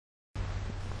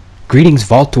Greetings,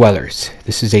 vault dwellers.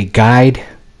 This is a guide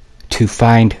to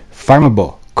find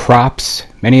farmable crops,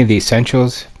 many of the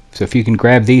essentials. So if you can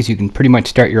grab these, you can pretty much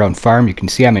start your own farm. You can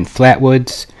see I'm in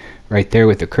Flatwoods right there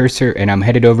with the cursor, and I'm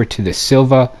headed over to the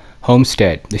Silva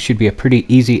homestead. This should be a pretty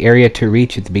easy area to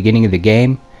reach at the beginning of the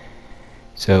game.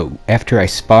 So after I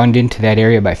spawned into that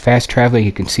area by fast traveling,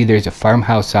 you can see there's a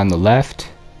farmhouse on the left.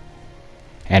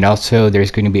 And also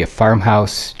there's going to be a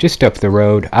farmhouse just up the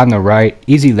road on the right.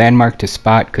 Easy landmark to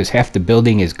spot because half the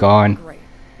building is gone.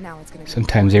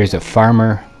 Sometimes there's a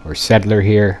farmer or settler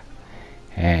here.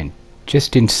 And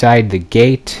just inside the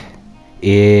gate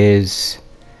is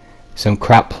some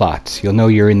crop plots. You'll know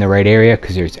you're in the right area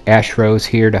because there's ash rows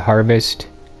here to harvest.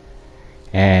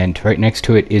 And right next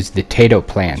to it is the tato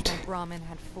plant.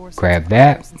 Grab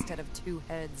that.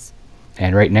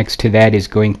 And right next to that is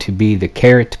going to be the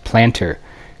carrot planter.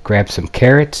 Grab some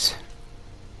carrots,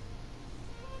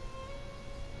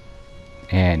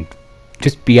 and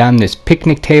just beyond this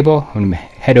picnic table, I'm going to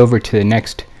head over to the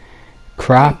next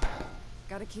crop,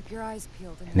 Gotta keep your eyes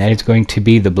peeled, and that is going to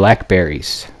be the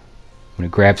blackberries. I'm going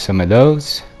to grab some of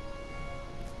those.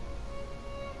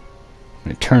 I'm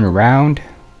going to turn around.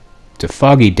 It's a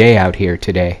foggy day out here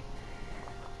today.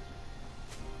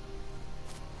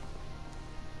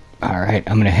 Alright,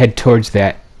 I'm going to head towards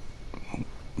that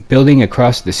building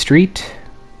across the street,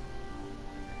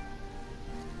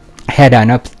 head on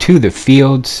up to the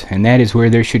fields, and that is where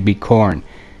there should be corn.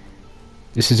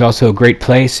 This is also a great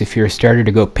place if you're a starter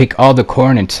to go pick all the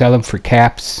corn and sell them for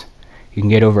caps. You can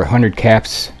get over 100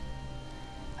 caps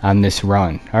on this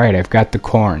run. Alright, I've got the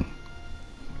corn.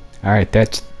 Alright,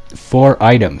 that's 4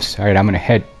 items. Alright, I'm going to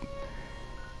head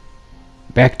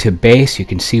back to base. You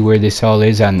can see where this all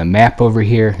is on the map over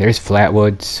here. There's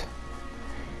Flatwoods.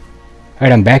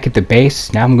 Alright, I'm back at the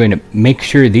base. Now I'm going to make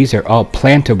sure these are all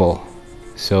plantable.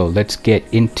 So let's get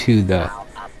into the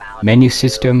menu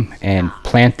system and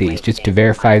plant these just to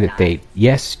verify that they,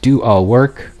 yes, do all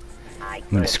work. I'm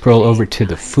going to scroll over to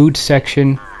the food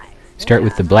section. Start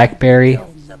with the blackberry.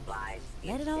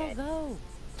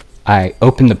 I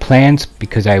opened the plants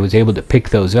because I was able to pick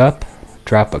those up.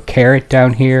 Drop a carrot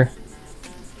down here.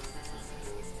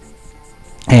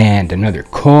 And another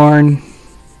corn.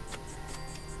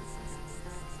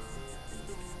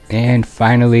 And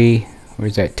finally,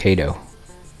 where's that tato?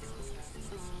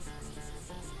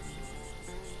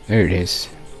 There it is.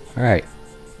 Alright.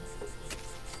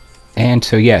 And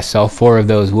so yes, all 4 of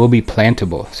those will be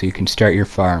plantable, so you can start your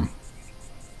farm.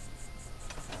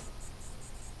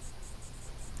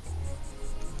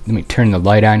 Let me turn the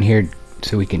light on here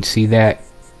so we can see that.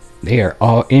 They are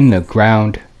all in the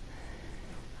ground.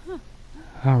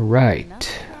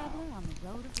 Alright.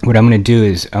 What I'm going to do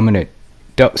is I'm going to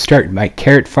start my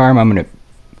carrot farm. I'm going to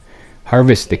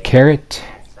harvest the carrot.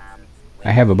 I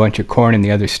have a bunch of corn and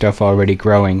the other stuff already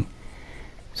growing.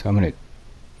 So I'm going to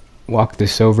walk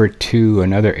this over to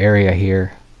another area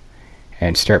here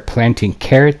and start planting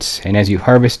carrots. And as you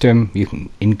harvest them, you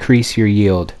can increase your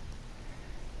yield.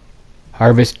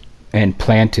 Harvest and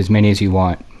plant as many as you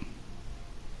want.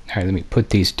 Alright, let me put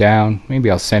these down.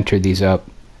 Maybe I'll center these up.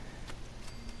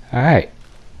 Alright.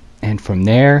 And from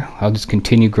there, I'll just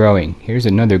continue growing. Here's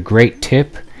another great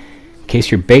tip. In case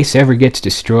your base ever gets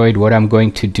destroyed, what I'm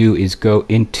going to do is go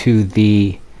into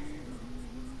the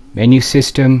menu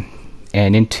system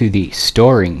and into the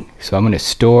storing. So I'm going to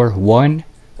store 1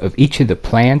 of each of the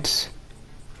plants.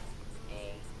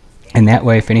 And that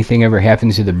way, if anything ever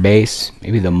happens to the base,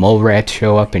 maybe the mole rats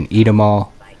show up and eat them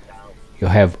all,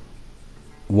 you'll have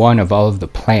 1 of all of the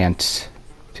plants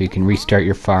so you can restart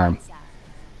your farm.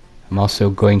 I'm also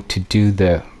going to do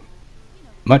the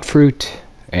mutfruit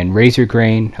and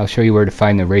razorgrain. I'll show you where to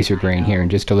find the razorgrain here in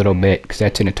just a little bit because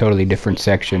that's in a totally different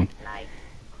section.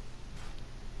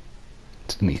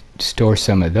 So let me store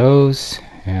some of those.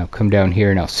 And I'll come down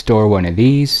here and I'll store 1 of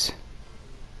these.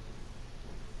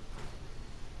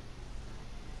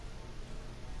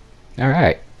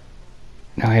 Alright.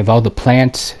 Now I have all the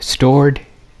plants stored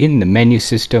in the menu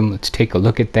system. Let's take a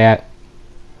look at that.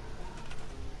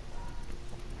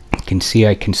 You can see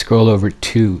I can scroll over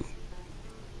to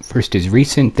first is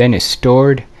recent, then is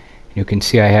stored. You can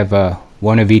see I have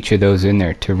 1 of each of those in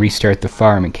there to restart the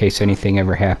farm in case anything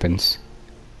ever happens.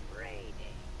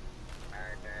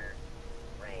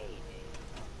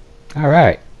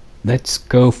 Alright, let's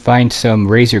go find some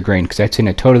razorgrain because that's in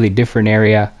a totally different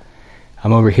area.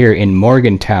 I'm over here in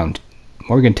Morgantown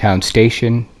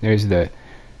Station. There's the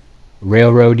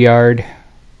railroad yard.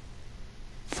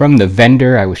 From the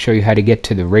vendor, I will show you how to get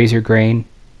to the razorgrain.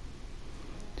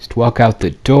 Just walk out the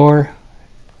door.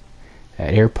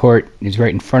 That airport is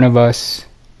right in front of us.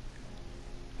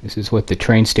 This is what the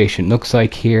train station looks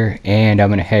like here, and I'm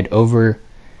going to head over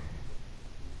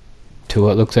to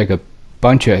what looks like a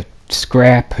bunch of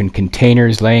scrap and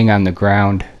containers laying on the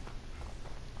ground.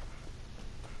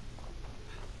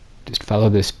 Just follow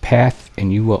this path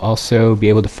and you will also be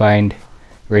able to find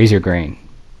razorgrain.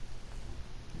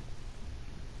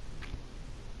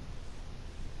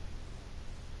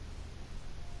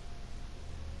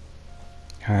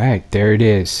 Alright, there it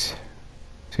is.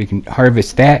 So you can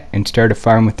harvest that and start a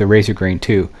farm with the razorgrain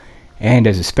too. And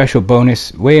as a special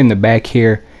bonus, way in the back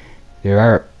here, there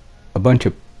are a bunch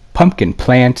of pumpkin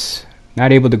plants.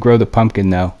 Not able to grow the pumpkin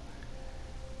though.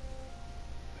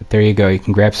 But there you go, you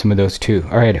can grab some of those too.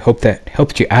 Alright, I hope that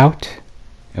helped you out,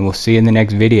 and we'll see you in the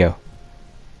next video.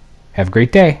 Have a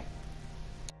great day.